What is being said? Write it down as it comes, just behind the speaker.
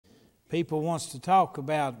people wants to talk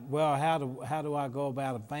about, well, how do I go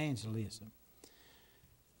about evangelism?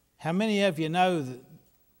 How many of you know that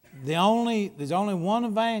there's only one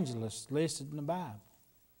evangelist listed in the Bible?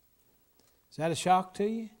 Is that a shock to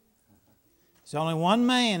you? There's only one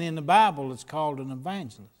man in the Bible that's called an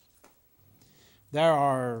evangelist. There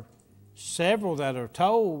are several that are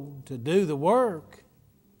told to do the work,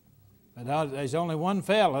 but there's only one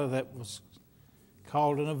fellow that was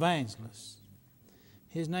called an evangelist.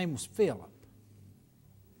 His name was Philip.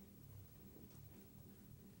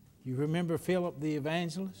 You remember Philip the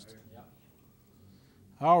evangelist? Yeah.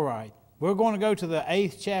 All right. We're going to go to the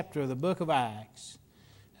 8th chapter of the book of Acts,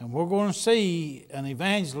 and we're going to see an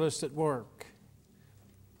evangelist at work.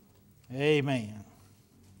 Amen.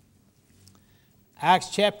 Acts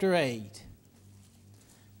chapter 8.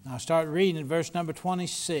 I'll start reading at verse number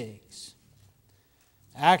 26.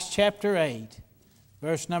 Acts chapter 8,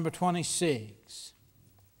 verse number 26.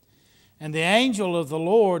 And the angel of the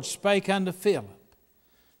Lord spake unto Philip,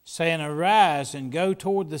 saying, Arise and go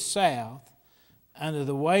toward the south, unto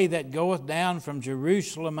the way that goeth down from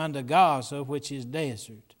Jerusalem unto Gaza, which is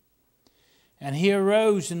desert. And he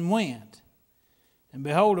arose and went. And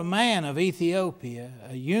behold, a man of Ethiopia,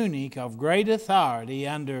 a eunuch of great authority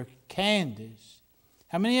under Candace.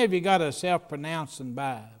 How many of you got a self-pronouncing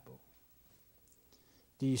Bible?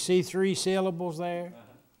 Do you see 3 syllables there?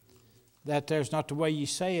 That there's not the way you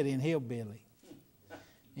say it in Hillbilly.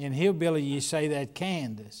 In Hillbilly you say that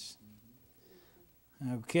Candace.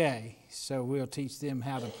 Okay, so we'll teach them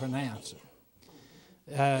how to pronounce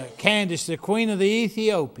it. Candace, the queen of the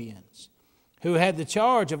Ethiopians, who had the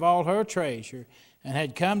charge of all her treasure, and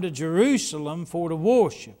had come to Jerusalem for to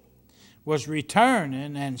worship, was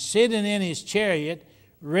returning, and sitting in his chariot,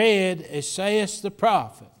 read Esaias the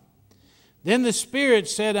prophet. Then the Spirit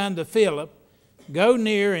said unto Philip, Go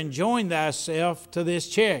near and join thyself to this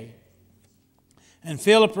chariot. And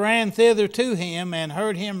Philip ran thither to him, and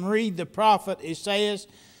heard him read the prophet Esaias,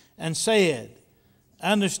 and said,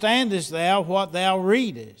 Understandest thou what thou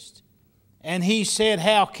readest? And he said,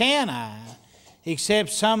 How can I, except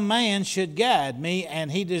some man should guide me?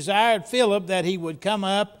 And he desired Philip that he would come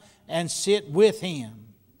up and sit with him.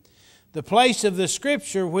 The place of the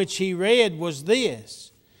scripture which he read was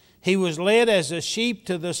this: He was led as a sheep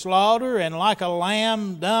to the slaughter, and like a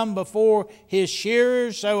lamb dumb before his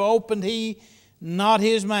shearers, so opened he not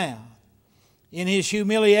his mouth. In his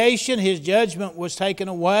humiliation his judgment was taken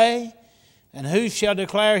away. And who shall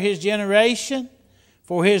declare his generation?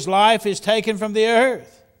 For his life is taken from the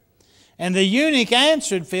earth. And the eunuch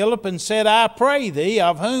answered Philip and said, I pray thee,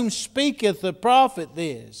 of whom speaketh the prophet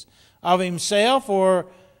this? Of himself or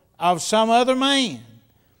of some other man?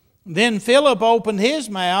 Then Philip opened his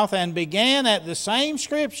mouth and began at the same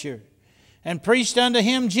scripture, and preached unto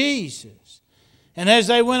him Jesus. And as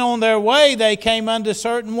they went on their way, they came unto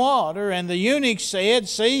certain water, and the eunuch said,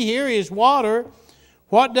 See, here is water.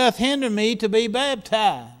 What doth hinder me to be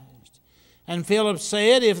baptized? And Philip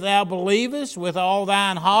said, If thou believest with all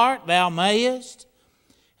thine heart, thou mayest.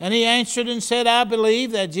 And he answered and said, I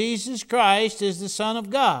believe that Jesus Christ is the Son of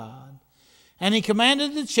God. And he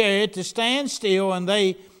commanded the chariot to stand still, and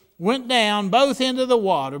they went down both into the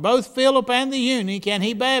water, both Philip and the eunuch, and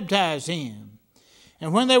he baptized him.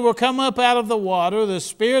 And when they were come up out of the water, the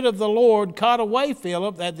Spirit of the Lord caught away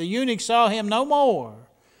Philip, that the eunuch saw him no more.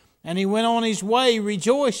 And he went on his way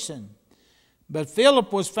rejoicing. But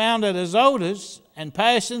Philip was found at Azotus, and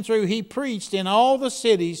passing through he preached in all the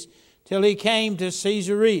cities till he came to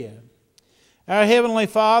Caesarea. Our Heavenly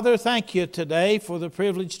Father, thank you today for the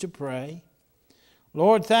privilege to pray.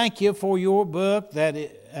 Lord, thank you for your book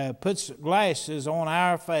that puts glasses on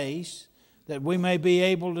our face that we may be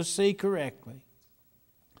able to see correctly.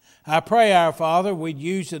 I pray, our Father, we'd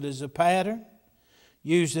use it as a pattern.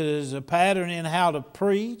 Use it as a pattern in how to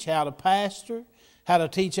preach, how to pastor, how to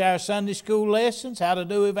teach our Sunday school lessons, how to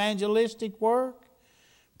do evangelistic work.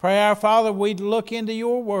 Pray, our Father, we'd look into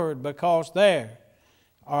your word, because there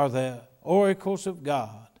are the oracles of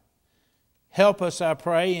God. Help us, I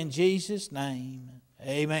pray, in Jesus' name.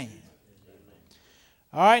 Amen.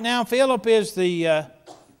 All right, now Philip is the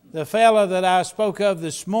fellow that I spoke of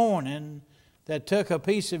this morning that took a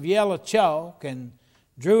piece of yellow chalk and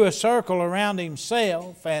drew a circle around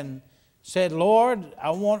himself and said, Lord,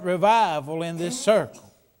 I want revival in this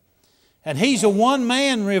circle. And he's a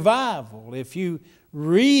one-man revival if you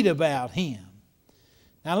read about him.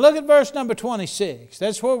 Now look at verse number 26.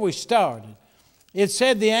 That's where we started. It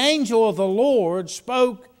said, the angel of the Lord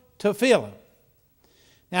spoke to Philip.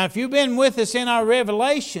 Now if you've been with us in our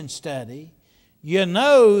Revelation study, you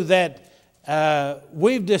know that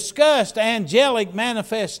we've discussed angelic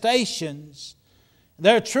manifestations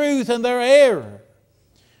their truth and their error.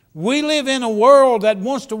 We live in a world that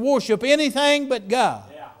wants to worship anything but God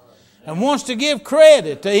and wants to give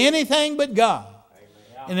credit to anything but God.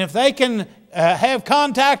 And if they can have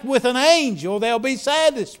contact with an angel, they'll be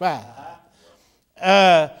satisfied.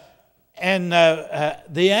 The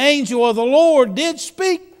angel of the Lord did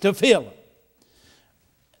speak to Philip.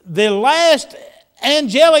 The last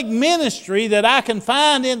angelic ministry that I can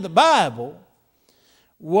find in the Bible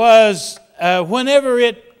was whenever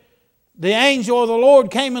the angel of the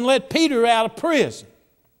Lord came and let Peter out of prison.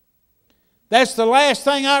 That's the last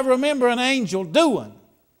thing I remember an angel doing.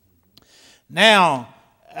 Now,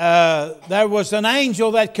 there was an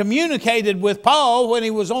angel that communicated with Paul when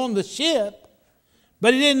he was on the ship,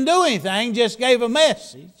 but he didn't do anything, just gave a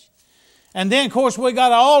message. And then, of course, we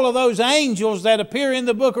got all of those angels that appear in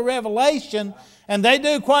the book of Revelation, and they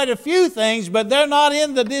do quite a few things, but they're not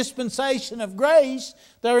in the dispensation of grace.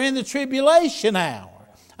 They're in the tribulation hour.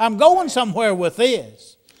 I'm going somewhere with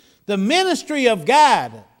this. The ministry of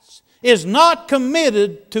guidance is not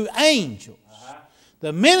committed to angels.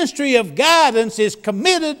 The ministry of guidance is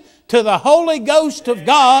committed to the Holy Ghost of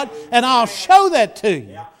God, and I'll show that to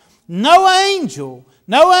you. No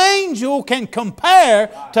angel can compare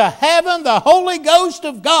to having the Holy Ghost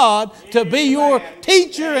of God to be your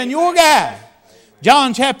teacher and your guide.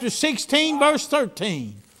 John chapter 16, verse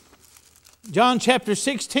 13. John chapter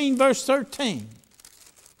 16, verse 13.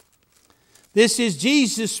 This is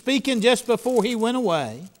Jesus speaking just before He went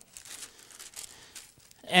away.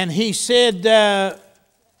 And He said,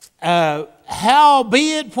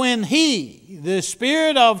 howbeit when He, the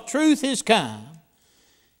Spirit of truth, is come,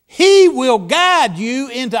 He will guide you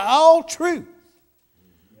into all truth.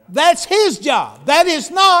 That's His job. That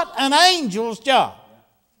is not an angel's job.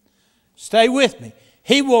 Stay with me.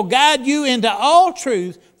 He will guide you into all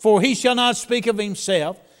truth, for He shall not speak of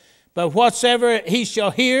Himself, but whatsoever He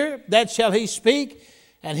shall hear, that shall He speak,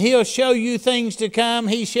 and He'll show you things to come.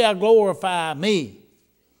 He shall glorify me.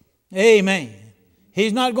 Amen.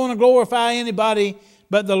 He's not going to glorify anybody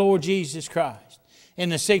but the Lord Jesus Christ. In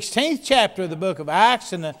the 16th chapter of the book of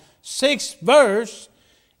Acts, in the 6th verse,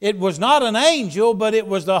 it was not an angel, but it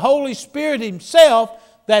was the Holy Spirit Himself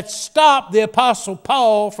that stopped the Apostle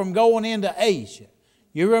Paul from going into Asia.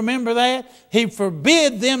 You remember that? He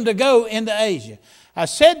forbid them to go into Asia. I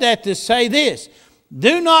said that to say this.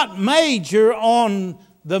 Do not major on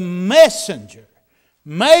the messenger.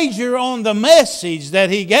 Major on the message that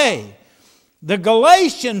he gave. The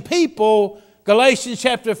Galatian people, Galatians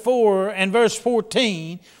chapter 4 and verse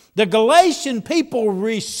 14, the Galatian people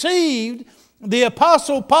received the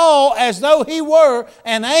Apostle Paul as though he were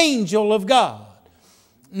an angel of God.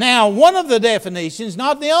 Now, one of the definitions,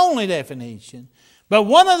 not the only definition, but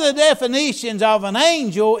one of the definitions of an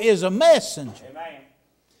angel is a messenger. Amen.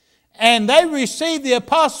 And they received the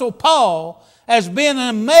Apostle Paul as being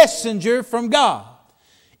a messenger from God.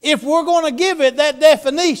 If we're going to give it that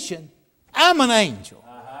definition, I'm an angel.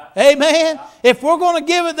 Amen. If we're going to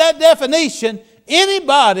give it that definition,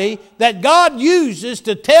 anybody that God uses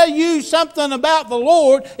to tell you something about the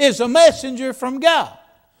Lord is a messenger from God.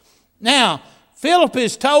 Now, Philip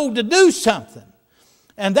is told to do something.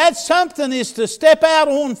 And that something is to step out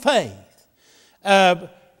on faith.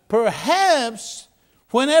 Perhaps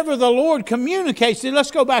whenever the Lord communicates it, let's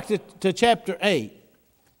go back to chapter 8.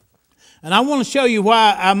 And I want to show you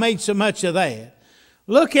why I made so much of that.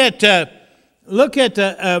 Look at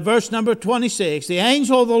verse number 26. The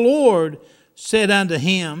angel of the Lord said unto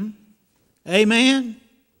him, Amen.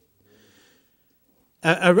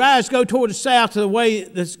 Arise, go toward the south to the way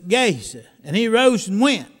that's Gaza. And he rose and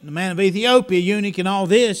went. The man of Ethiopia, eunuch and all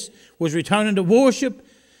this, was returning to worship.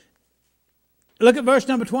 Look at verse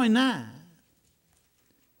number 29.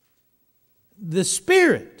 The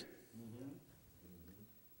Spirit.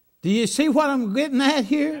 Do you see what I'm getting at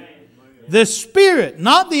here? The Spirit,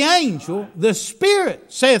 not the angel, the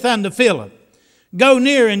Spirit saith unto Philip, Go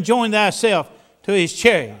near and join thyself to his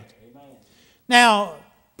chariot. Now,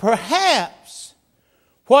 perhaps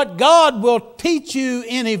what God will teach you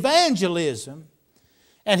in evangelism,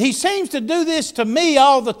 and He seems to do this to me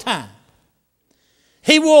all the time,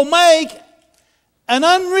 He will make an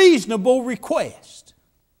unreasonable request.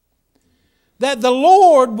 That the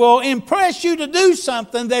Lord will impress you to do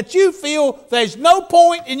something that you feel there's no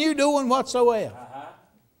point in you doing whatsoever.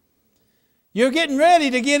 You're getting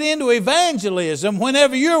ready to get into evangelism.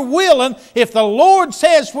 Whenever you're willing, if the Lord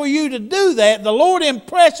says for you to do that, the Lord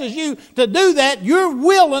impresses you to do that, you're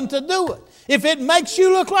willing to do it. If it makes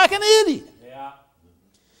you look like an idiot. Yeah.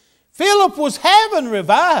 Philip was having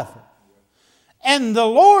revival. And the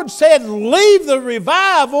Lord said, leave the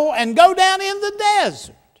revival and go down in the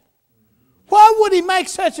desert. Why would He make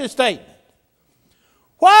such a statement?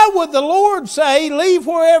 Why would the Lord say, leave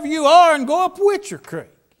wherever you are and go up Witcher Creek?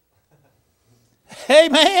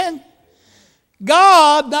 Amen.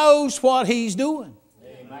 God knows what He's doing.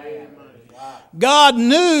 Amen. God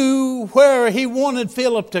knew where He wanted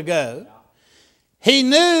Philip to go. He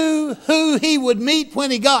knew who he would meet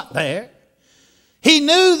when he got there. He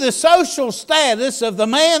knew the social status of the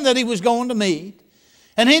man that he was going to meet.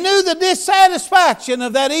 And he knew the dissatisfaction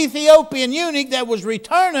of that Ethiopian eunuch that was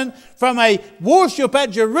returning from a worship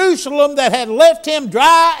at Jerusalem that had left him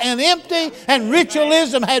dry and empty, and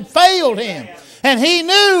ritualism had failed him. And he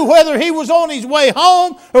knew whether he was on his way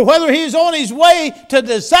home or whether he was on his way to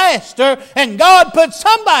disaster. And God put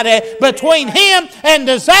somebody between him and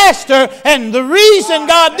disaster. And the reason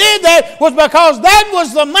God did that was because that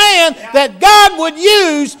was the man that God would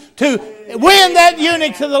use to win that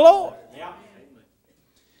eunuch to the Lord.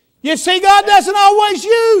 You see, God doesn't always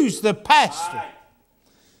use the pastor.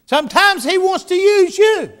 Sometimes He wants to use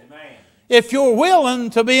you if you're willing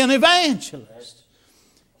to be an evangelist.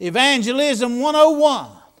 Evangelism 101.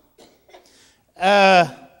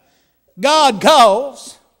 God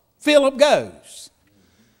calls, Philip goes.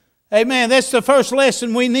 Amen. That's the first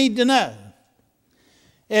lesson we need to know.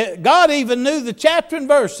 God even knew the chapter and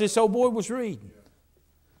verse this old boy was reading.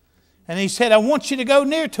 And He said, I want you to go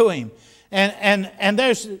near to him. And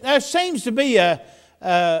there seems to be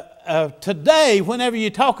today, whenever you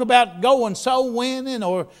talk about going soul winning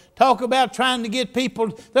or talk about trying to get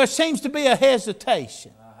people, there seems to be a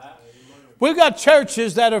hesitation. We've got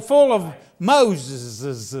churches that are full of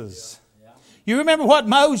Moseses. You remember what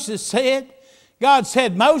Moses said? God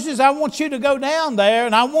said, Moses, I want you to go down there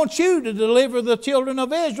and I want you to deliver the children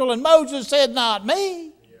of Israel. And Moses said, not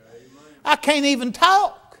me. I can't even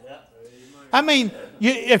talk. I mean,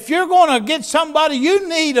 if you're going to get somebody, you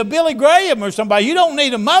need a Billy Graham or somebody. You don't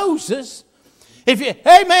need a Moses.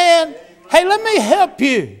 Hey man, hey, let me help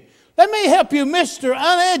you. Let me help you, Mr.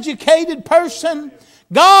 Uneducated person.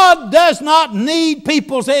 God does not need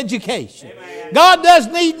people's education. God does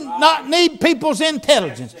not need people's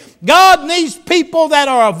intelligence. God needs people that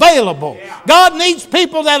are available. God needs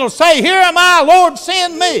people that will say, here am I, Lord,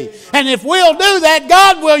 send me. And if we'll do that,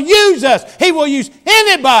 God will use us. He will use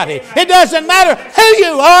anybody. It doesn't matter who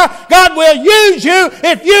you are. God will use you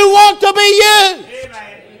if you want to be used.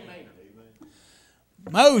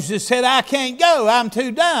 Moses said, I can't go. I'm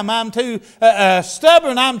too dumb. I'm too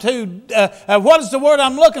stubborn. I'm too, what is the word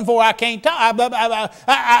I'm looking for? I can't talk.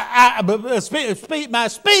 My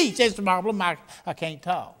speech is the problem. I can't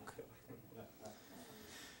talk.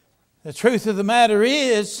 The truth of the matter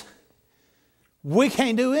is, we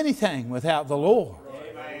can't do anything without the Lord.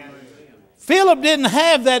 Amen. Philip didn't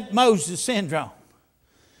have that Moses syndrome.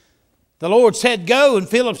 The Lord said, go, and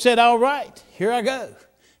Philip said, all right, here I go.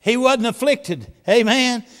 He wasn't afflicted.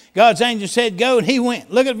 Amen. God's angel said go, and he went.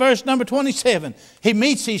 Look at verse number 27. He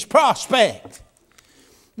meets his prospect.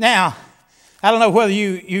 Now, I don't know whether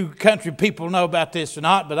you country people know about this or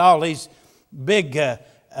not, but all these big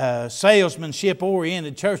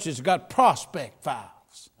salesmanship-oriented churches have got prospect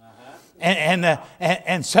files.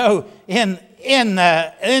 And so in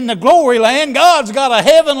the glory land, God's got a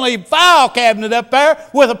heavenly file cabinet up there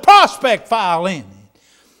with a prospect file in it.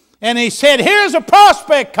 And He said, here's a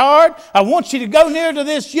prospect card. I want you to go near to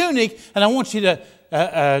this eunuch, and I want you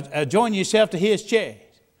to join yourself to his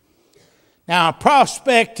chariot. Now, a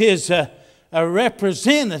prospect is a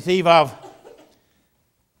representative of,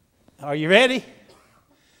 are you ready?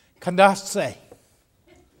 Candace.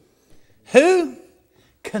 Who?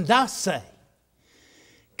 Candace.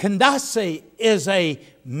 Candace is a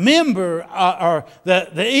member, or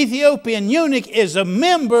the Ethiopian eunuch is a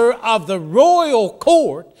member of the royal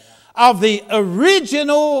court of the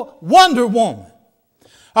original Wonder Woman.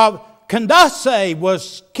 Candace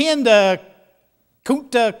was Kunta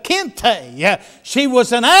Kinte. She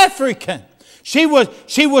was an African. She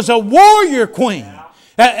was a warrior queen.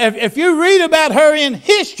 If you read about her in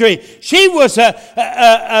history, she was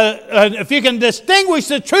if you can distinguish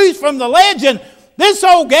the truth from the legend, this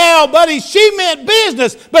old gal, buddy, she meant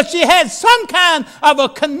business, but she had some kind of a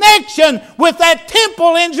connection with that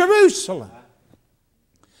temple in Jerusalem.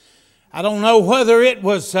 I don't know whether it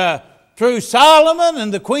was through Solomon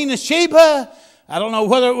and the Queen of Sheba. I don't know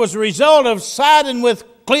whether it was a result of siding with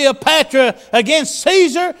Cleopatra against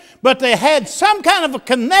Caesar, but they had some kind of a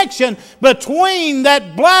connection between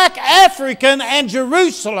that black African and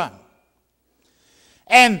Jerusalem.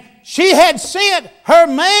 And she had sent her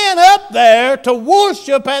man up there to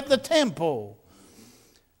worship at the temple.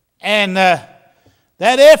 And that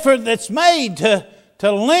effort that's made to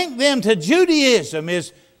link them to Judaism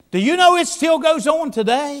is, do you know it still goes on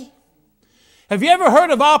today? Have you ever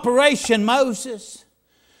heard of Operation Moses?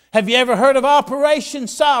 Have you ever heard of Operation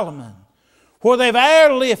Solomon? Where they've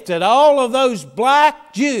airlifted all of those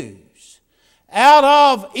black Jews out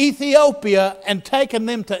of Ethiopia and taken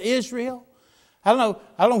them to Israel? I don't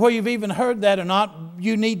know whether you've even heard that or not.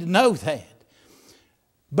 You need to know that.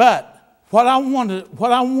 But what I want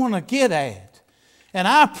to get at, and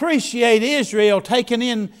I appreciate Israel taking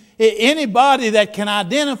in anybody that can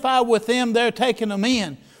identify with them, they're taking them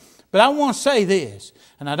in. But I want to say this,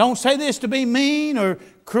 and I don't say this to be mean or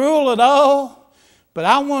cruel at all, but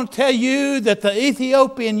I want to tell you that the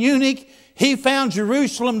Ethiopian eunuch, he found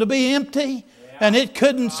Jerusalem to be empty, and it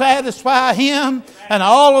couldn't satisfy him. And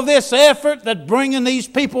all of this effort that bringing these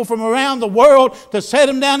people from around the world to set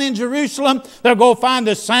them down in Jerusalem, they're going to find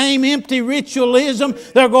the same empty ritualism.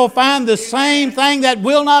 They're going to find the same thing that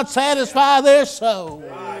will not satisfy their soul.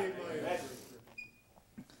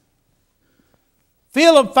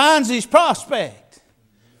 Philip finds his prospect,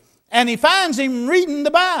 and he finds him reading the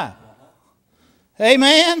Bible.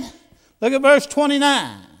 Amen. Look at verse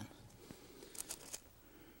 29.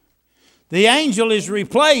 The angel is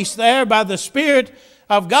replaced there by the Spirit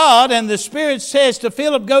of God, and the Spirit says to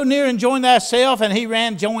Philip, go near and join thyself. And he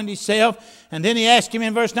ran, joined himself. And then he asked him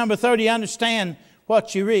in verse number 30, understand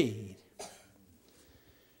what you read.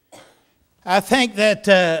 I think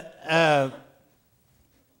that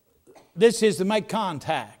this is the make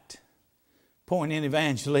contact point in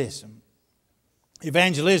evangelism.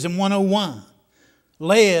 Evangelism 101,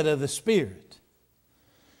 led of the Spirit.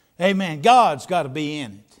 Amen. God's got to be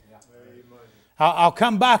in it. I'll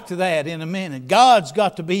come back to that in a minute. God's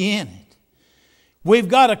got to be in it. We've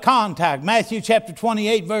got a contact. Matthew chapter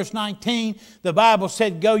 28 verse 19, the Bible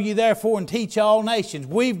said, go ye therefore and teach all nations.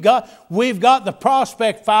 We've got the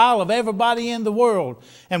prospect file of everybody in the world,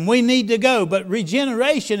 and we need to go. But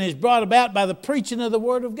regeneration is brought about by the preaching of the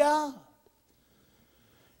Word of God.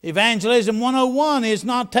 Evangelism 101 is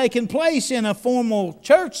not taking place in a formal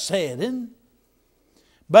church setting,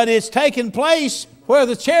 but it's taking place where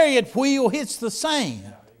the chariot wheel hits the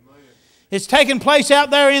sand. It's taking place out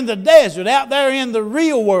there in the desert, out there in the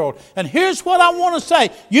real world. And here's what I want to say.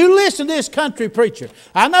 You listen to this country preacher.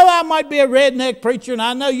 I know I might be a redneck preacher, and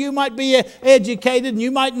I know you might be educated, and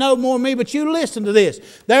you might know more than me, but you listen to this.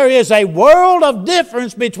 There is a world of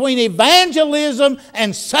difference between evangelism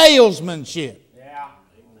and salesmanship.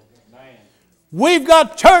 We've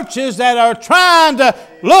got churches that are trying to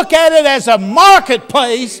look at it as a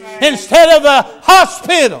marketplace instead of a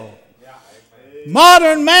hospital.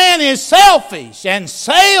 Modern man is selfish, and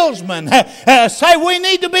salesmen say we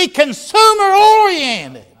need to be consumer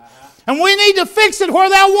oriented. And we need to fix it where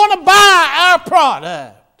they want to buy our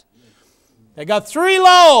product. They got 3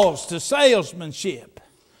 laws to salesmanship.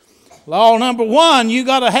 Law number 1, you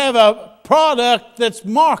got to have a product that's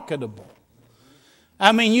marketable.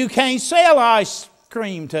 I mean, you can't sell ice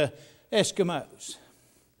cream to Eskimos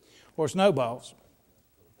or snowballs.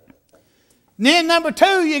 And then number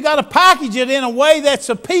 2, you got to package it in a way that's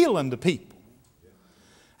appealing to people.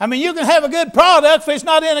 I mean, you can have a good product, if it's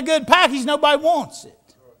not in a good package, nobody wants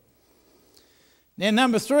it. Then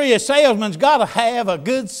number 3, a salesman's got to have a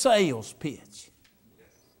good sales pitch.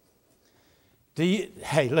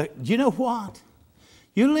 Hey, look, you know what?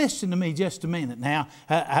 You listen to me just a minute now.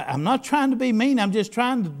 I'm not trying to be mean. I'm just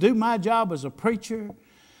trying to do my job as a preacher.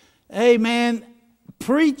 Amen.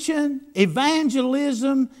 Preaching,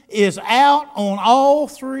 evangelism is out on all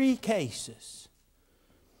 3 cases.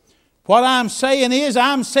 What I'm saying is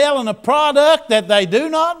I'm selling a product that they do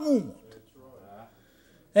not want.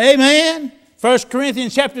 Amen. 1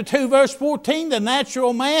 Corinthians chapter 2 verse 14, the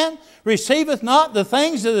natural man receiveth not the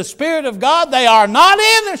things of the Spirit of God. They are not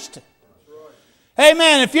interested.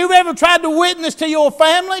 Amen. If you've ever tried to witness to your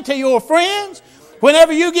family, to your friends,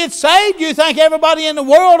 whenever you get saved, you think everybody in the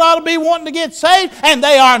world ought to be wanting to get saved, and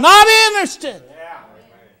they are not interested.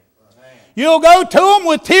 You'll go to them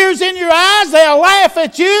with tears in your eyes. They'll laugh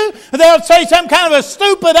at you. They'll say some kind of a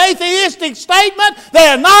stupid atheistic statement.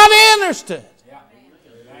 They're not interested.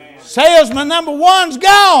 Salesman number 1's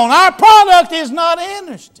gone. Our product is not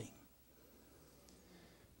interesting.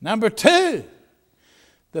 Number 2,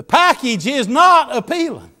 the package is not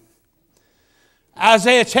appealing.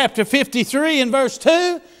 Isaiah chapter 53 and verse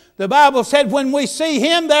 2, the Bible said, when we see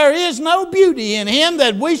Him, there is no beauty in Him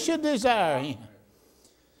that we should desire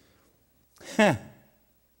Him.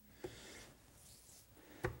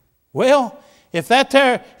 Well, if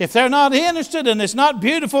they're not interested and it's not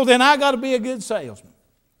beautiful, then I got to be a good salesman.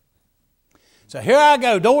 So here I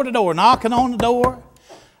go, door to door, knocking on the door.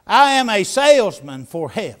 I am a salesman for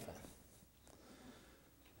heaven.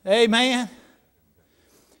 Amen.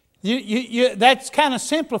 That's kind of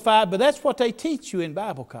simplified, but that's what they teach you in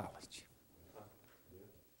Bible college.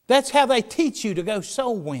 That's how they teach you to go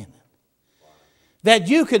soul winning. That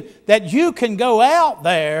you can go out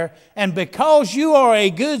there, and because you are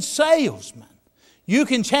a good salesman, you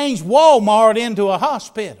can change Walmart into a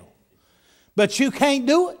hospital. But you can't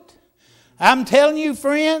do it. I'm telling you,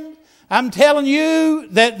 friend, I'm telling you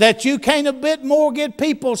that you can't a bit more get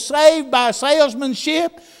people saved by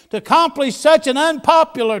salesmanship to accomplish such an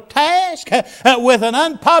unpopular task with an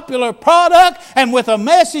unpopular product and with a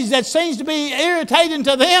message that seems to be irritating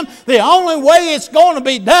to them. The only way it's going to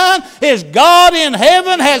be done is God in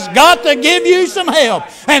heaven has got to give you some help.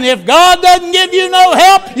 And if God doesn't give you no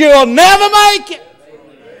help, you'll never make it.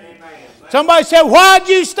 Somebody said, why'd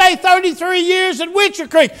you stay 33 years at Witcher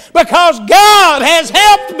Creek? Because God has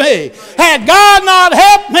helped me. Had God not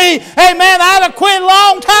helped me, amen, I'd have quit a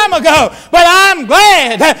long time ago. But I'm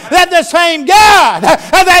glad that the same God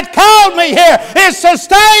that called me here is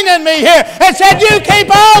sustaining me here and said, you keep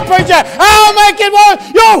on, preacher. I'll make it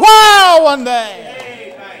worth your while one day.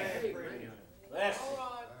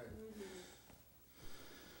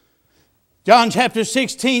 John chapter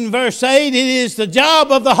 16, verse 8, it is the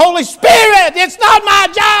job of the Holy Spirit. It's not my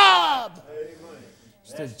job.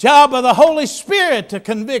 It's the job of the Holy Spirit to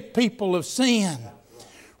convict people of sin,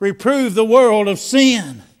 reprove the world of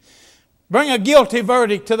sin, bring a guilty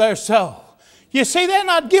verdict to their soul. You see, they're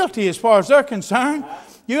not guilty as far as they're concerned.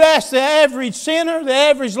 You ask the average sinner, the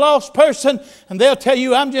average lost person, and they'll tell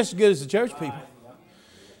you, I'm just as good as the church people.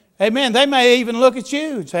 Amen. They may even look at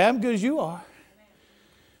you and say, I'm good as you are.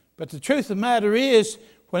 But the truth of the matter is,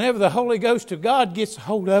 whenever the Holy Ghost of God gets a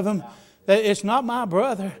hold of them, that it's not my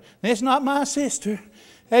brother, it's not my sister.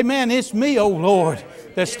 Amen. It's me, oh Lord,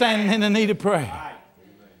 that's standing in the need of prayer.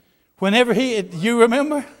 Whenever you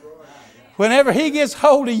remember? Whenever He gets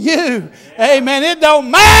hold of you, amen, it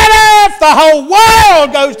don't matter if the whole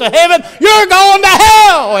world goes to heaven, you're going to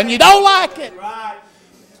hell and you don't like it.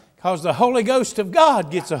 Because the Holy Ghost of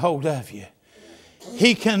God gets a hold of you.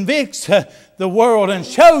 He convicts the world and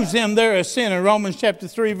shows them they're a sinner. Romans chapter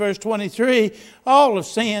 3, verse 23, all of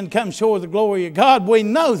sin comes short of the glory of God. We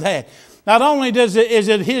know that. Not only is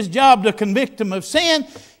it His job to convict them of sin,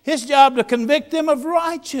 His job to convict them of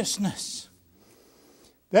righteousness.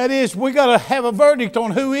 That is, we got to have a verdict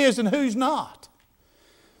on who is and who's not.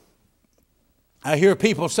 I hear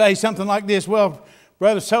people say something like this, well,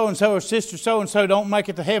 brother so-and-so or sister so-and-so don't make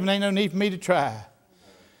it to heaven, ain't no need for me to try.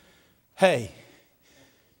 Hey,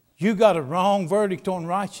 you got a wrong verdict on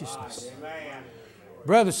righteousness.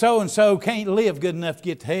 Brother so-and-so can't live good enough to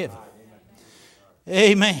get to heaven.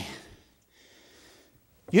 Amen.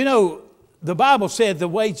 You know, the Bible said the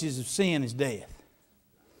wages of sin is death.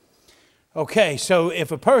 Okay, so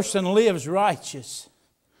if a person lives righteous,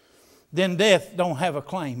 then death don't have a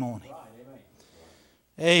claim on him.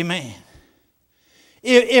 Amen.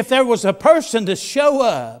 If there was a person to show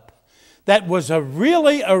up that was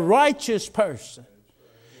really a righteous person,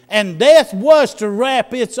 and death was to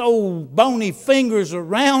wrap its old bony fingers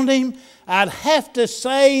around him, I'd have to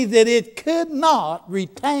say that it could not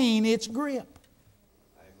retain its grip.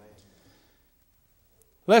 Amen.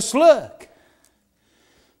 Let's look.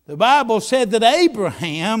 The Bible said that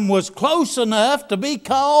Abraham was close enough to be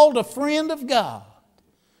called a friend of God.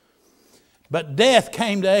 But death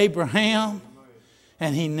came to Abraham,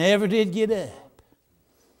 and he never did get up.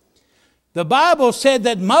 The Bible said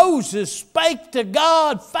that Moses spake to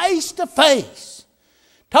God face to face.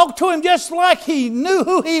 Talked to Him just like he knew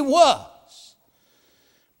who He was.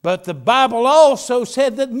 But the Bible also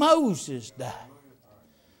said that Moses died.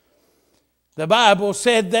 The Bible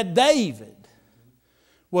said that David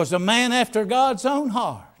was a man after God's own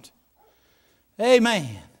heart.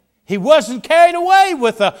 Amen. He wasn't carried away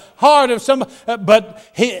with the heart of somebody, but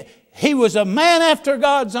he was a man after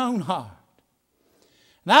God's own heart.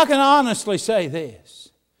 And I can honestly say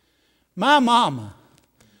this. My mama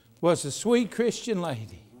was a sweet Christian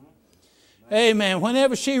lady. Amen.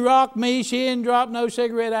 Whenever she rocked me, she didn't drop no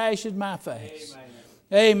cigarette ashes in my face.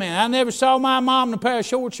 Amen. I never saw my mom in a pair of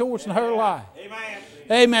short shorts in her life.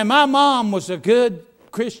 Amen. My mom was a good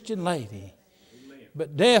Christian lady.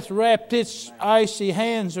 But death wrapped its icy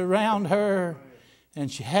hands around her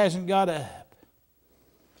and she hasn't got up.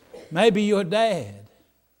 Maybe your dad.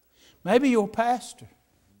 Maybe your pastor.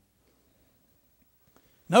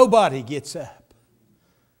 Nobody gets up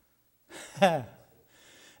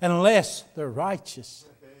unless they're righteous.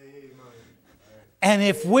 And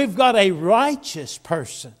if we've got a righteous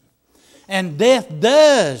person and death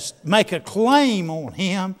does make a claim on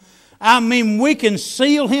him, I mean, we can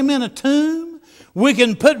seal him in a tomb. We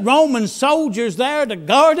can put Roman soldiers there to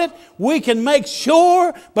guard it. We can make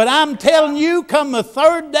sure. But I'm telling you, come the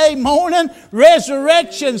third day morning,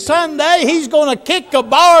 Resurrection Sunday, He's going to kick the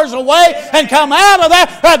bars away and come out of there.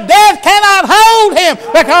 But death cannot hold Him,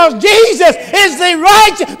 because Jesus is the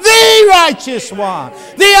righteous one.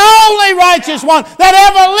 The only righteous one that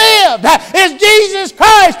ever lived is Jesus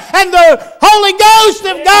Christ. And the Holy Ghost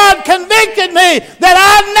of God convicted me that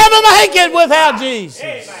I'd never make it without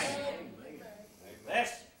Jesus.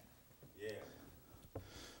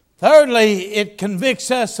 Thirdly, it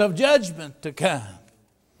convicts us of judgment to come.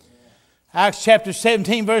 Acts chapter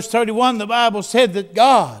 17, verse 31, the Bible said that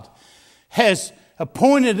God has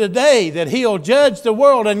appointed a day that He'll judge the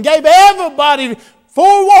world, and gave everybody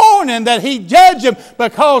forewarning that He'd judge them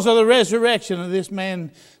because of the resurrection of this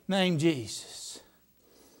man named Jesus.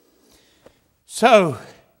 So,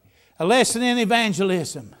 a lesson in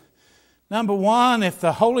evangelism. Number one, if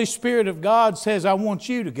the Holy Spirit of God says, I want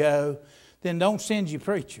you to go, then don't send your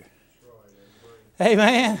preacher.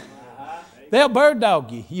 Amen. They'll bird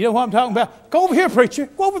dog you. You know what I'm talking about? Go over here, preacher.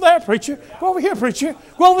 Go over there, preacher. Go over here, preacher.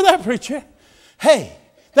 Go over there, preacher. Hey,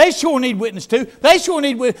 they sure need witness too. They sure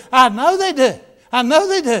need witness. I know they do. I know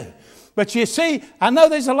they do. But you see, I know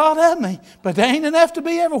there's a lot of me, but there ain't enough to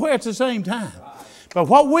be everywhere at the same time. But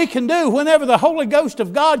what we can do whenever the Holy Ghost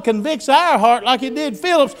of God convicts our heart like it did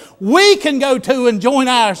Philip's, we can go to and join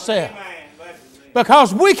ourselves.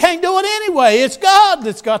 Because we can't do it anyway. It's God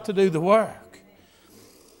that's got to do the work.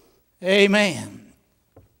 Amen.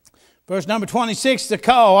 Verse number 26, the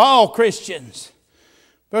call, all Christians.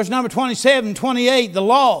 Verse number 27, 28, the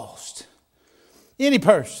lost. Any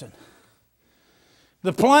person.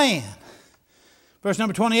 The plan. Verse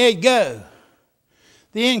number 28, go.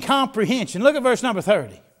 The incomprehension. Look at verse number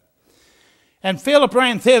 30. And Philip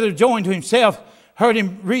ran thither, joined to himself, heard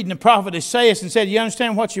him reading the prophet Esaias, and said, you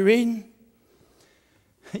understand what you're reading?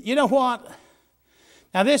 You know what?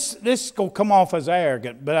 Now this is going to come off as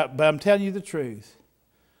arrogant, but I'm telling you the truth.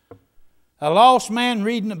 A lost man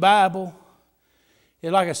reading the Bible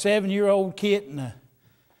is like a 7-year-old kid in the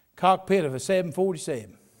cockpit of a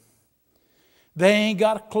 747. They ain't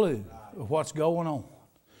got a clue of what's going on.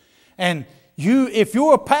 And if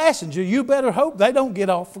you're a passenger, you better hope they don't get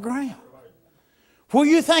off the ground. Where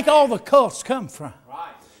you think all the cults come from?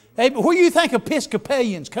 Where you think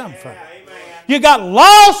Episcopalians come from? You got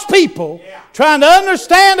lost people trying to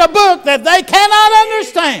understand a book that they cannot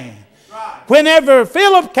understand. Whenever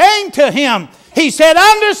Philip came to him, he said,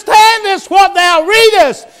 understand this what thou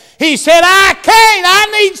readest. He said, I can't. I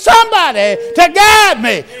need somebody to guide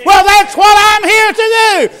me. Well, that's what I'm here to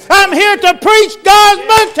do. I'm here to preach God's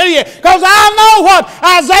book to you, because I know what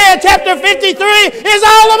Isaiah chapter 53 is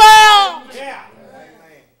all about.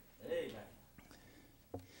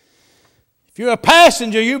 If you're a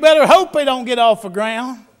passenger, you better hope they don't get off the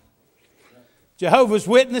ground. Jehovah's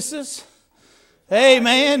Witnesses.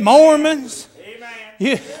 Amen. Mormons.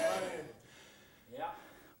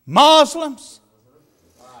 Muslims.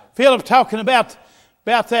 Philip talking about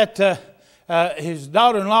that his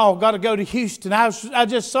daughter-in-law got to go to Houston. I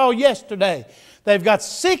just saw yesterday they've got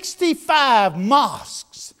 65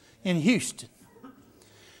 mosques in Houston.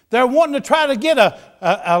 They're wanting to try to get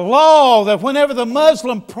a law that whenever the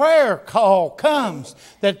Muslim prayer call comes,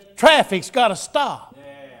 that traffic's got to stop.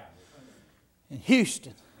 In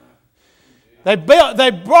Houston. They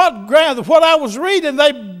brought ground. What I was reading,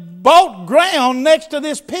 they bought ground next to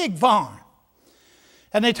this pig farm.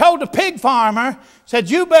 And they told the pig farmer, said,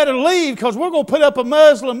 you better leave because we're going to put up a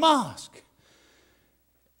Muslim mosque.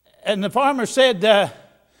 And the farmer said,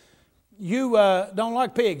 you don't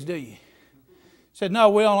like pigs, do you? Said, no,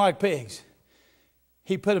 we don't like pigs.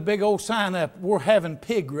 He put a big old sign up, we're having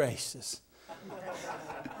pig races.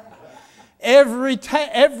 Every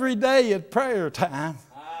day at prayer time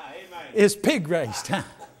is pig race time.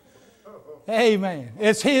 Amen.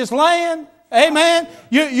 It's His land. Amen.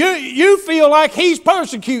 You feel like He's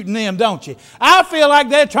persecuting them, don't you? I feel like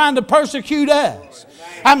they're trying to persecute us.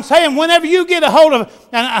 I'm saying whenever you get a hold of,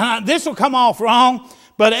 and this will come off wrong,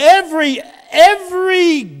 but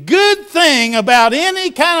every good thing about any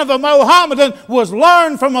kind of a Mohammedan was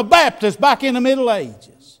learned from a Baptist back in the Middle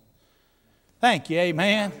Ages. Thank you,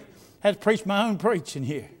 amen. Had to preach my own preaching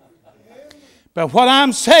here. But what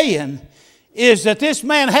I'm saying is that this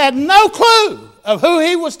man had no clue of who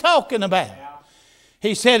he was talking about.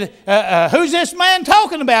 He said, who's this man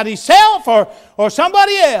talking about? Himself or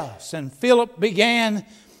somebody else? And Philip began,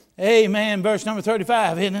 amen, verse number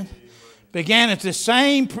 35, isn't it? Began at the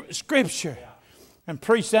same scripture and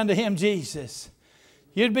preached unto him Jesus.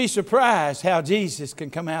 You'd be surprised how Jesus can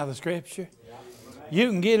come out of the scripture. You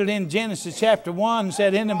can get it in Genesis chapter 1. It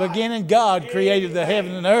said, in the beginning, God created the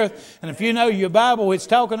heaven and earth. And if you know your Bible, it's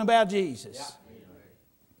talking about Jesus.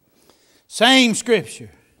 Same scripture.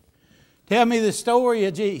 Tell me the story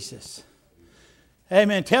of Jesus.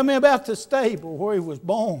 Amen. Tell me about the stable where He was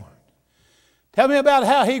born. Tell me about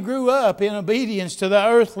how He grew up in obedience to the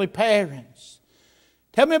earthly parents.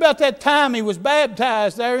 Tell me about that time He was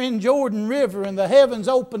baptized there in Jordan River and the heavens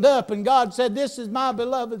opened up and God said, this is my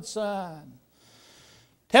beloved Son.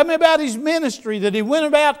 Tell me about His ministry, that He went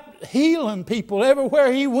about healing people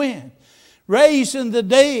everywhere He went, raising the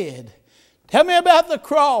dead. Tell me about the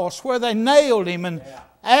cross where they nailed Him and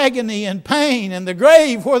agony and pain, and the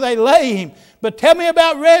grave where they lay Him. But tell me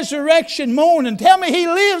about resurrection morning. Tell me He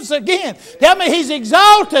lives again. Tell me He's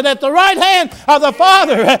exalted at the right hand of the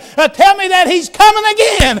Father. Tell me that He's coming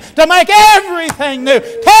again to make everything new.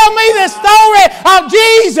 Tell me the story of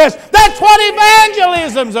Jesus. That's what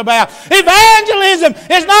evangelism's about. Evangelism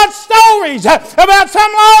is not stories about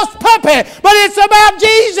some lost puppy, but it's about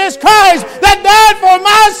Jesus Christ that died for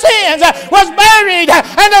my sins, was buried,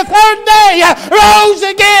 and the third day rose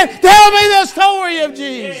again. Tell me the story of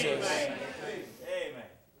Jesus.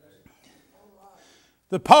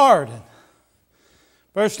 The pardon.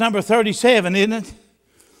 Verse number 37, isn't it?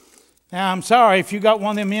 Now, I'm sorry, if you got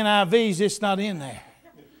one of them NIVs, it's not in there.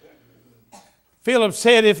 Philip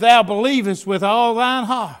said, if thou believest with all thine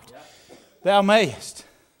heart, thou mayest.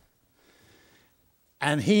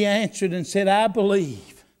 And he answered and said, I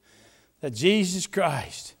believe that Jesus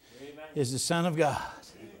Christ is the Son of God.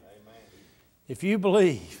 If you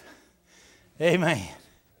believe, amen,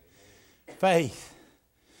 faith,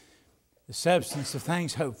 the substance of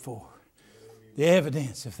things hoped for, the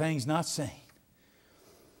evidence of things not seen.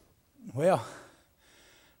 Well,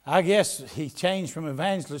 I guess he changed from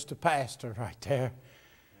evangelist to pastor right there,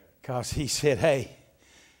 because he said, hey,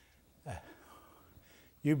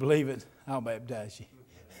 you believe it, I'll baptize you.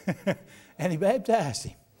 And he baptized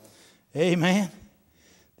him. Amen.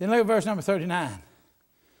 Then look at verse number 39.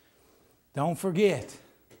 Don't forget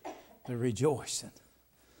the rejoicing.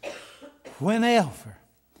 Whenever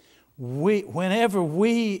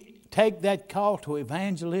we take that call to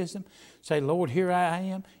evangelism, say, Lord, here I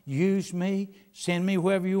am, use me, send me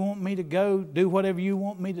wherever you want me to go, do whatever you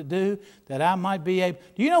want me to do, that I might be able.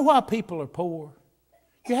 Do you know why people are poor?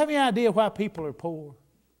 Do you have any idea why people are poor?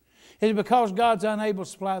 Is it because God's unable to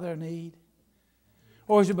supply their need?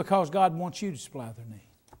 Or is it because God wants you to supply their need?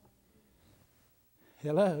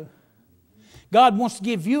 Hello? God wants to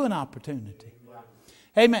give you an opportunity.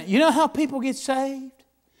 Amen. You know how people get saved?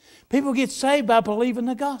 People get saved by believing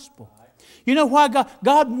the gospel. You know why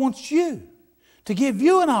God wants you to give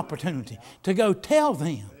you an opportunity to go tell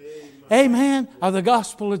them, amen, of the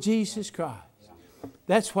gospel of Jesus Christ.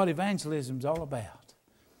 That's what evangelism is all about.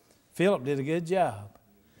 Philip did a good job.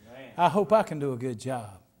 I hope I can do a good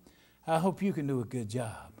job. I hope you can do a good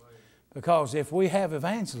job. Because if we have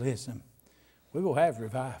evangelism, we're going to have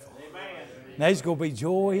revival. And there's going to be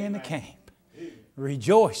joy in the camp.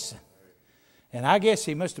 Rejoicing. And I guess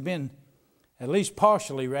he must have been at least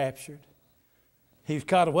partially raptured. He was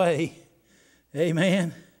caught away.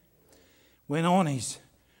 Amen. Went on his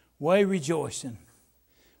way rejoicing.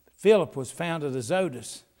 Philip was found at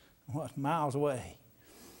Azotus, miles away.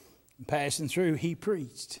 And passing through, he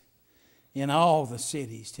preached in all the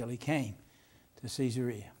cities till he came to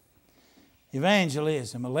Caesarea.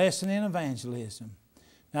 Evangelism, a lesson in evangelism.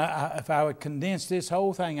 Now, if I would condense this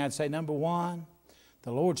whole thing, I'd say, number one,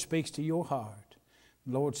 the Lord speaks to your heart.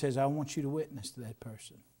 The Lord says, I want you to witness to that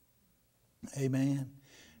person. Amen.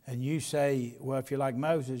 And you say, well, if you're like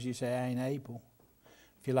Moses, you say, I ain't able.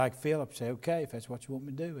 If you're like Philip, say, okay, if that's what you want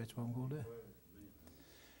me to do, that's what I'm going to do.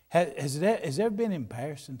 Has it ever been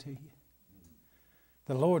embarrassing to you?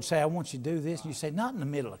 The Lord say, I want you to do this. And you say, not in the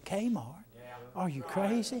middle of Kmart. Are you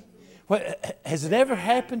crazy? Has it ever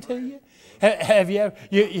happened to you? Have you ever?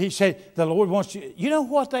 You say, the Lord wants you. You know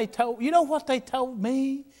what they told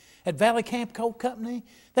me at Valley Camp Coal Company?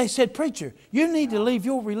 They said, preacher, you need to leave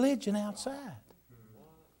your religion outside.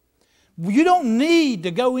 You don't need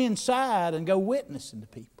to go inside and go witnessing to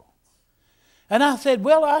people. And I said,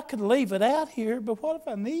 well, I could leave it out here, but what if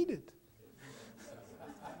I need it?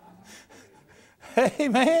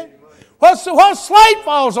 Amen. What slate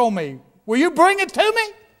falls on me? Will you bring it to me?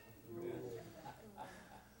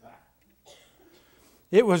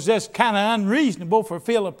 It was just kind of unreasonable for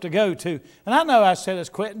Philip to go to. And I know I said it's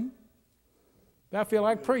quitting. But I feel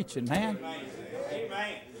like preaching, man.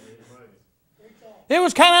 Amen. It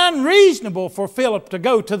was kind of unreasonable for Philip to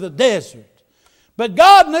go to the desert. But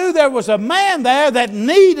God knew there was a man there that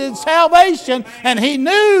needed salvation, and He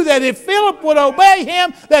knew that if Philip would obey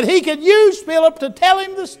Him, that He could use Philip to tell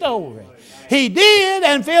him the story. He did,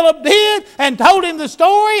 and Philip did, and told him the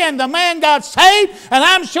story, and the man got saved. And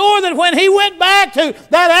I'm sure that when he went back to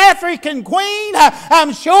that African queen,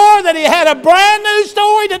 I'm sure that he had a brand new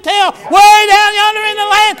story to tell way down yonder in the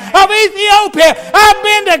land of Ethiopia. I've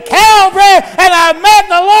been to Calvary, and I've met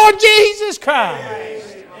the Lord Jesus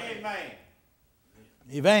Christ. Amen.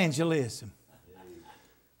 Evangelism.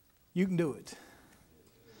 You can do it.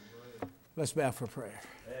 Let's bow for prayer.